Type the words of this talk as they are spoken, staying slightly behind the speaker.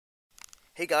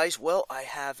Hey guys, well I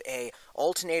have a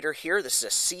alternator here. This is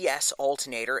a CS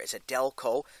alternator. It's a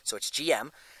Delco, so it's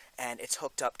GM, and it's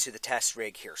hooked up to the test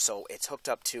rig here. So it's hooked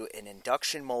up to an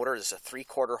induction motor. This is a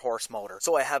 3/4 horse motor.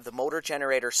 So I have the motor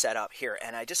generator set up here,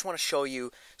 and I just want to show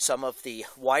you some of the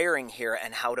wiring here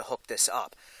and how to hook this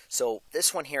up. So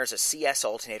this one here is a CS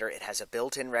alternator. It has a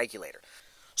built-in regulator.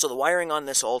 So the wiring on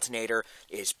this alternator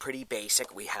is pretty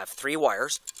basic. We have 3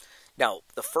 wires. Now,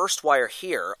 the first wire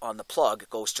here on the plug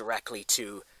goes directly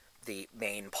to the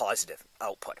main positive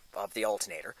output of the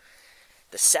alternator.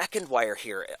 The second wire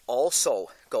here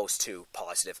also goes to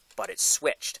positive, but it's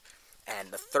switched.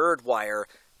 And the third wire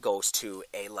goes to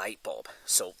a light bulb.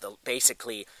 So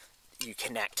basically, you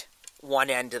connect one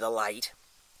end of the light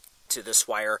to this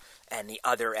wire and the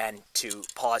other end to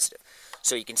positive.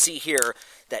 So you can see here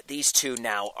that these two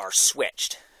now are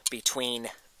switched between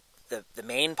the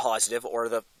main positive or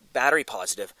the battery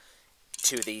positive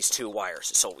to these 2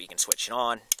 wires. So we can switch it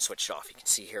on, switch it off. You can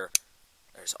see here,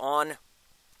 there's on,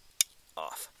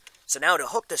 off. So now to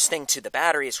hook this thing to the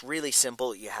battery, it's really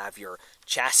simple. You have your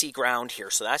chassis ground here,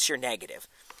 so that's your negative.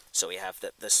 So we have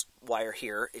this wire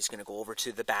here is going to go over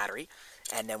to the battery,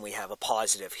 and then we have a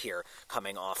positive here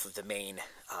coming off of the main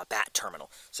bat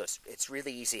terminal. So it's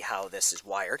really easy how this is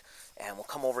wired. And we'll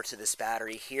come over to this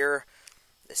battery here.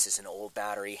 This is an old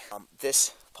battery.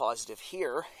 This positive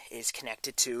here is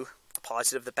connected to the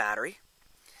positive of the battery,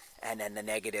 and then the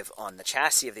negative on the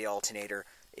chassis of the alternator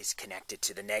is connected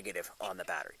to the negative on the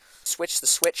battery. Switch the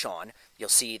switch on, you'll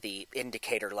see the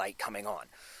indicator light coming on.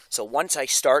 So once I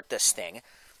start this thing,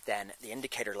 then the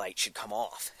indicator light should come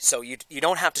off. So you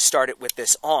don't have to start it with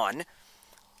this on,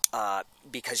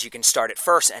 because you can start it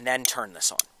first and then turn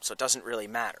this on. So it doesn't really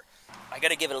matter. I got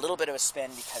to give it a little bit of a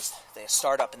spin because the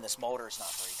startup in this motor is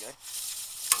not very good.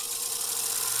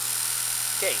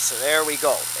 Okay, so there we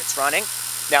go. It's running.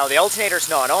 Now the alternator's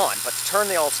not on, but to turn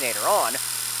the alternator on,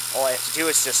 all I have to do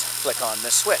is just flick on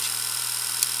this switch.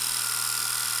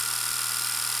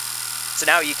 So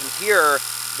now you can hear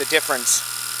the difference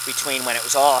between when it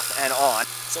was off and on.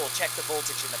 So we'll check the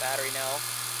voltage in the battery now.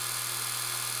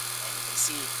 And you can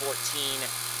see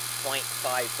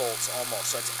 14.5 volts almost.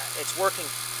 So it's working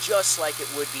just like it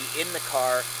would be in the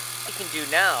car. What you can do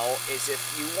now is if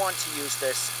you want to use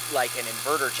this like an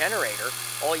inverter generator,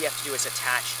 all you have to do is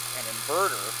attach an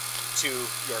inverter to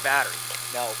your battery.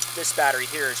 Now this battery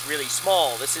here is really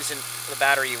small. This isn't the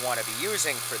battery you want to be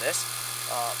using for this,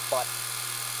 but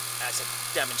as a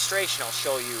demonstration I'll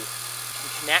show you. You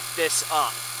can connect this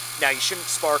up. Now you shouldn't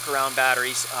spark around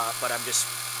batteries, but I'm just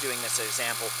doing this as an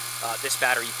example. This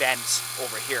battery vents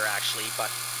over here actually, but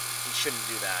you shouldn't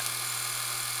do that.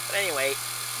 But anyway,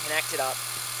 connect it up,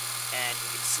 and you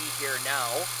can see here now,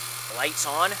 the light's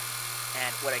on,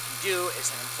 and what I can do is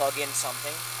I can plug in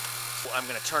something. So I'm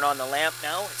going to turn on the lamp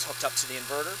now. It's hooked up to the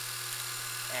inverter,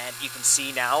 and you can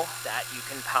see now that you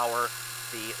can power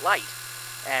the light.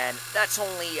 And that's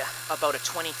only about a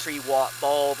 23 watt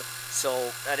bulb,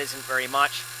 so that isn't very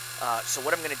much. So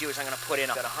what I'm going to do is I'm going to put in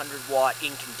a 100 watt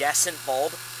incandescent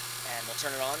bulb, and we'll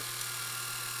turn it on,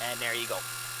 and there you go.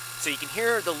 So you can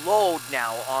hear the load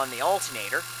now on the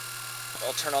alternator.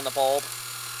 I'll turn on the bulb,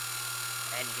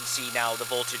 and you can see now the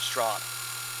voltage drop.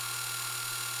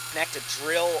 Connect a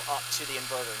drill up to the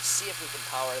inverter and see if we can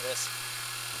power this.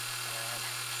 And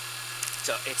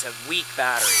so it's a weak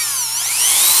battery.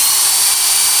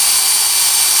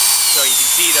 So you can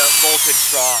see the voltage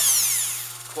drop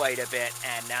quite a bit,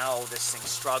 and now this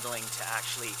thing's struggling to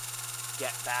actually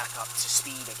get back up to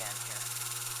speed again here.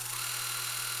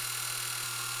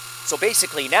 So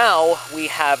basically now we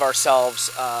have ourselves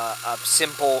a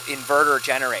simple inverter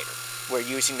generator. We're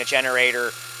using the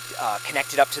generator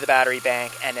connected up to the battery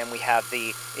bank, and then we have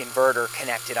the inverter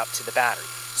connected up to the battery.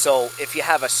 So if you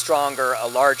have a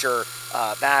larger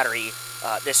battery,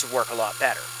 this would work a lot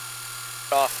better.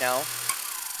 Off now.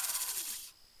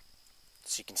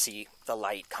 So you can see the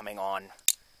light coming on,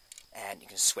 and you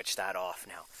can switch that off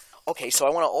now. Okay, so I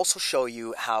want to also show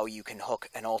you how you can hook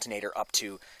an alternator up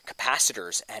to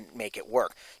capacitors and make it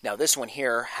work. Now this one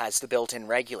here has the built-in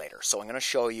regulator, so I'm going to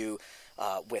show you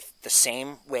with the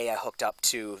same way I hooked up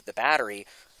to the battery.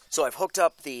 So I've hooked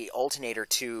up the alternator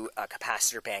to a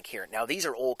capacitor bank here. Now these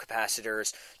are old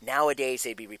capacitors. Nowadays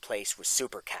they'd be replaced with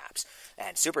super caps.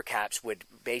 And super caps would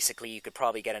basically, you could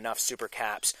probably get enough super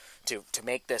caps to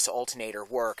make this alternator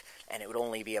work, and it would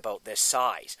only be about this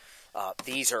size.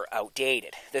 These are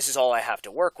outdated. This is all I have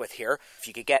to work with here. If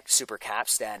you could get super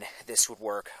caps, then this would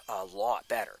work a lot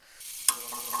better.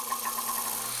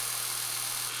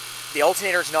 The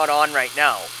alternator's not on right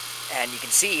now, and you can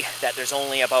see that there's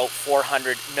only about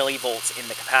 400 millivolts in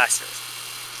the capacitors.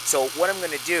 So what I'm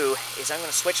going to do is I'm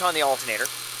going to switch on the alternator,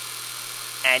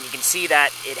 and you can see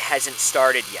that it hasn't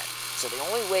started yet. So the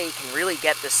only way you can really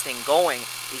get this thing going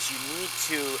is you need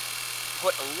to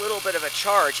put a little bit of a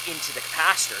charge into the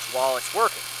capacitors while it's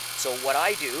working. So what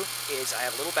I do is I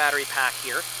have a little battery pack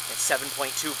here at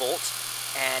 7.2 volts,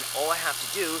 and all I have to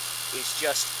do is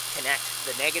just connect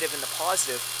the negative and the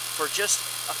positive for just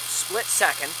a split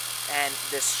second, and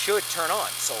this should turn on.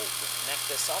 So we'll connect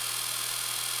this up.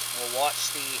 We'll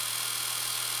watch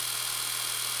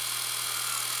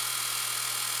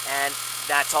and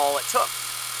that's all it took.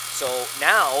 So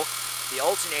now the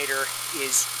alternator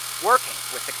is working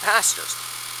with the capacitors.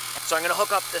 So I'm going to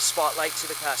hook up this spotlight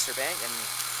to the capacitor bank, and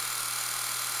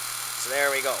so there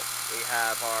we go. We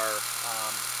have our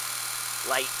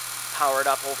light powered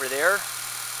up over there,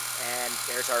 and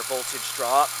there's our voltage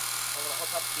drop. I'm going to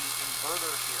hook up the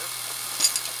inverter here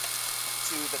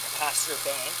to the capacitor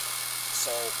bank. So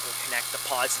we'll connect the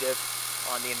positive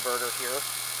on the inverter here,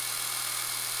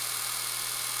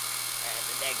 and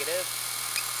the negative.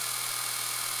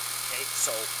 Okay,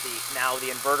 so now the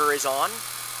inverter is on.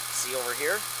 See over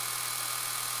here?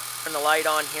 Turn the light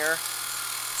on here.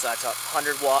 So that's a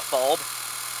 100-watt bulb,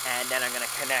 and then I'm going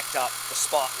to connect up the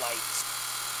spotlights.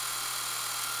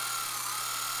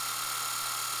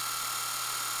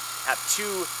 Have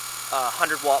two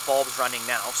 100-watt bulbs running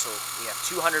now, so we have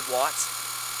 200 watts.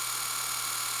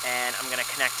 And I'm going to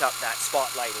connect up that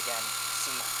spotlight again.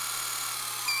 See?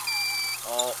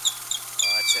 Oh,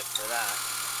 that's it for that.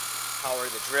 Power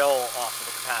the drill off of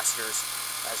the capacitors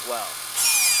as well.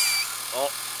 Oh.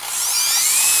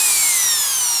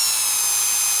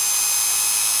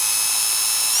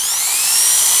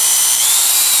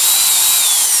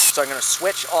 So I'm going to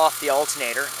switch off the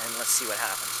alternator, and let's see what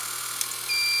happens.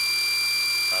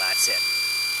 Well, that's it.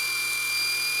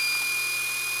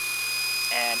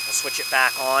 And we'll switch it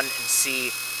back on and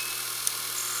see,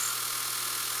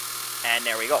 and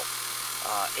there we go.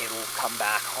 It'll come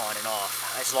back on and off.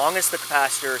 As long as the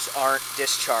capacitors aren't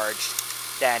discharged,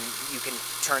 then you can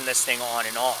turn this thing on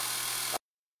and off.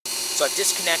 So I've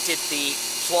disconnected the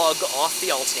plug off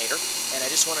the alternator, and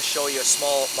I just want to show you a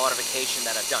small modification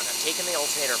that I've done. I've taken the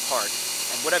alternator apart,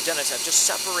 and what I've done is I've just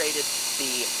separated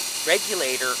the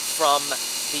regulator from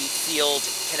the field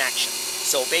connection.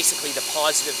 So basically the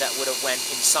positive that would have went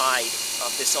inside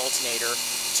of this alternator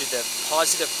to the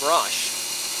positive brush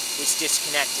is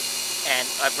disconnected, and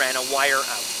I've ran a wire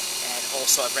out, and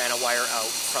also I've ran a wire out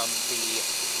from the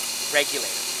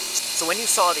regulator. So when you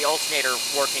saw the alternator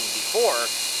working before,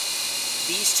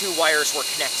 these two wires were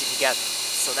connected together.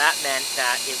 So that meant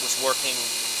that it was working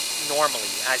normally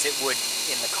as it would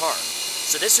in the car.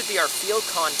 So this would be our field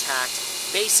contact,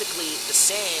 basically the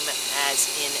same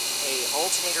as in a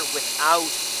alternator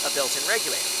without a built-in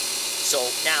regulator. So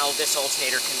now this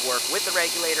alternator can work with the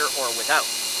regulator or without.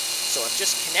 So I've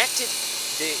just connected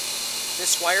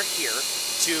this wire here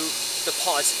to the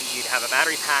positive. You'd have a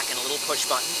battery pack and a little push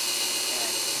button,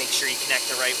 and make sure you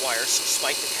connect the right wire. So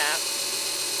spike the cap.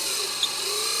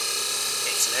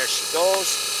 Okay, so there she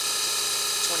goes.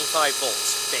 25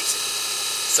 volts, basically.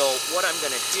 So what I'm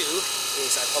going to do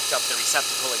is I've hooked up the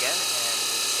receptacle again, and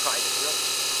try the drill.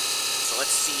 So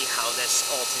let's see how this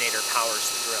alternator powers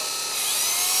the drill.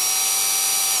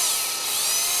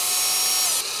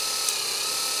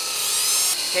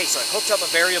 Okay, so I've hooked up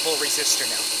a variable resistor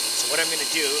now. So what I'm going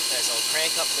to do is I'll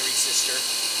crank up the resistor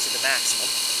to the maximum,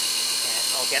 and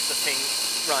I'll get the thing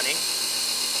running.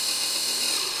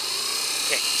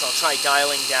 Okay, so I'll try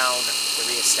dialing down the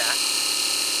rheostat.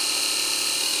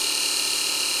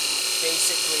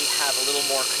 Basically have a little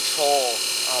more control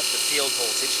of the field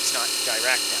voltage. It's not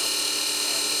direct now.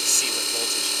 And we'll just see what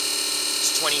voltage.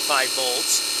 It's 25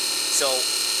 volts. So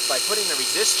by putting the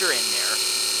resistor in there,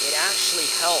 it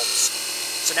actually helps.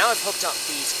 So now I've hooked up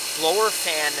these blower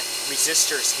fan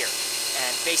resistors here.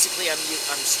 And basically I'm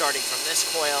starting from this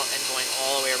coil and going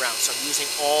all the way around. So I'm using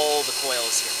all the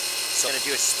coils here. So what I'm going to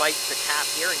do is spike the cap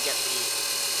here and get the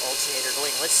alternator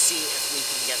going. Let's see if we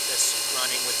can get this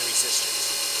running with the resistors.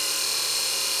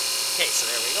 Okay, so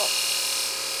there we go.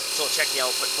 So we'll check the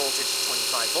output voltage,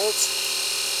 25 volts.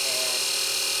 And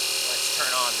let's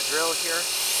turn on the drill here.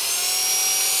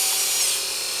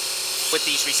 With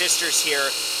these resistors here,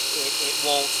 it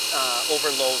won't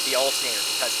overload the alternator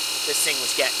because this thing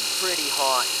was getting pretty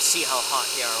hot. See how hot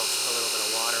they are? I'll put a little bit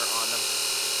of water on them.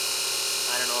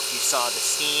 I don't know if you saw the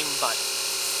steam, but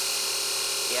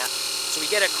yeah. So we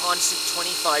get a constant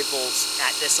 25 volts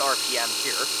at this RPM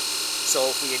here.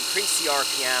 So if we increase the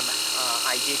RPM,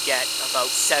 I did get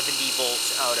about 70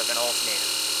 volts out of an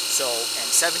alternator. So, and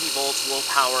 70 volts will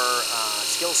power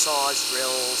skill saws,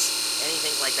 drills,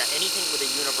 anything like that, anything with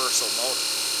a universal motor.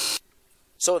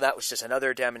 So that was just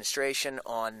another demonstration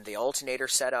on the alternator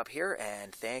setup here,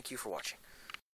 and thank you for watching.